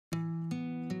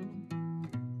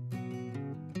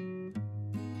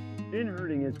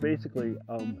Inherding is basically,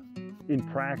 in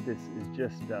practice, is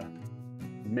just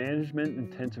management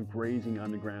intensive grazing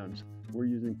on the grounds. We're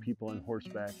using people on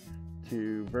horseback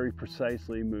to very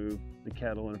precisely move the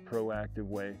cattle in a proactive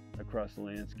way across the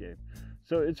landscape.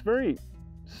 So it's very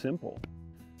simple.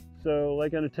 So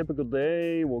like on a typical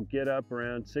day, we'll get up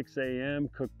around 6 a.m.,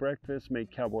 cook breakfast,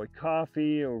 make cowboy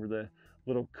coffee over the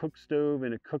little cook stove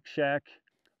in a cook shack.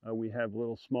 We have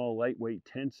little small lightweight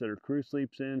tents that our crew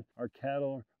sleeps in. Our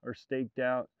cattle are staked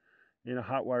out in a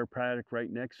hot wire paddock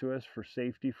right next to us for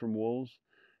safety from wolves.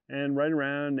 And right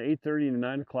around 8:30 to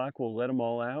 9 o'clock, we'll let them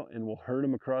all out and we'll herd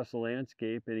them across the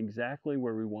landscape and exactly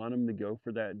where we want them to go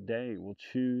for that day. We'll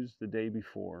choose the day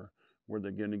before where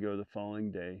they're going to go the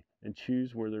following day and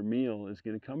choose where their meal is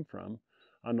going to come from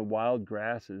on the wild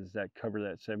grasses that cover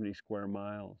that 70 square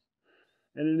miles.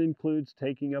 And it includes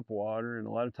taking up water, and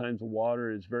a lot of times the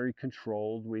water is very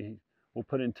controlled. We will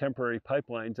put in temporary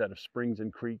pipelines out of springs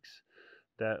and creeks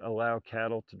that allow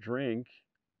cattle to drink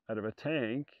out of a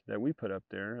tank that we put up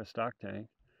there, a stock tank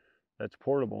that's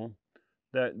portable,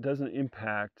 that doesn't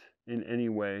impact in any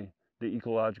way the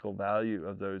ecological value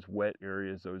of those wet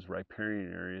areas, those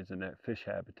riparian areas, and that fish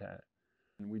habitat.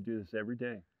 And we do this every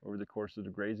day over the course of the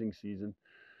grazing season.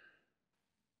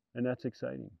 And that's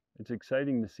exciting. It's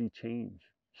exciting to see change,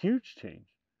 huge change,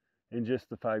 in just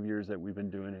the 5 years that we've been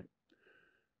doing it.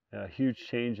 A huge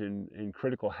change in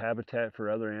critical habitat for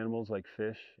other animals like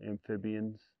fish,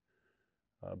 amphibians,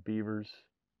 beavers,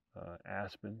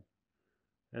 aspen,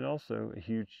 and also a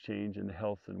huge change in the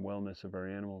health and wellness of our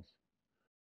animals.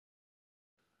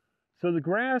 So the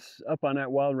grass up on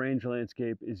that wild range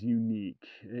landscape is unique.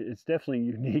 It's definitely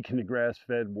unique in the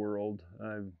grass-fed world.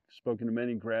 I've spoken to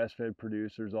many grass-fed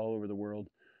producers all over the world.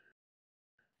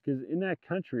 Because in that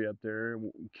country up there,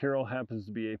 Carol happens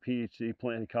to be a PhD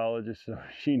plant ecologist, so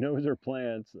she knows her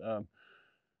plants.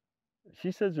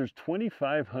 She says there's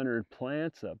 2,500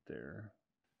 plants up there.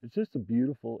 It's just a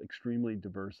beautiful, extremely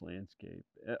diverse landscape.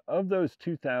 Of those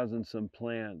 2,000 some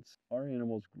plants, our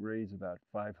animals graze about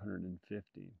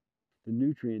 550. The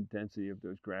nutrient density of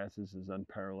those grasses is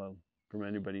unparalleled from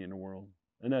anybody in the world.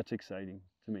 And that's exciting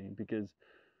to me because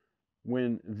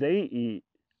when they eat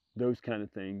those kind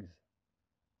of things,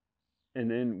 and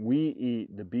then we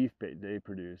eat the beef they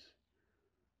produce,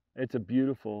 it's a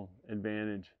beautiful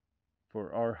advantage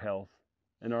for our health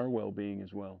and our well-being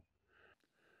as well.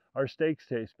 Our steaks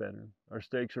taste better. Our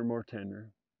steaks are more tender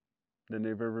than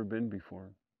they've ever been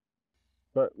before.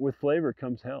 But with flavor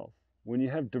comes health. When you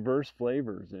have diverse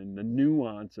flavors and the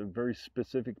nuance of very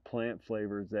specific plant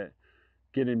flavors that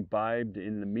get imbibed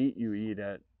in the meat you eat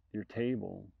at your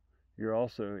table, you're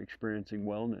also experiencing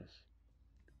wellness.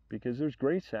 Because there's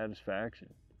great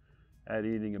satisfaction at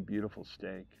eating a beautiful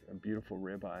steak, a beautiful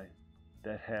ribeye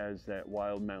that has that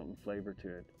wild mountain flavor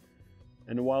to it.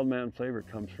 And the wild mountain flavor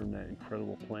comes from that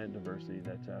incredible plant diversity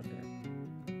that's out there.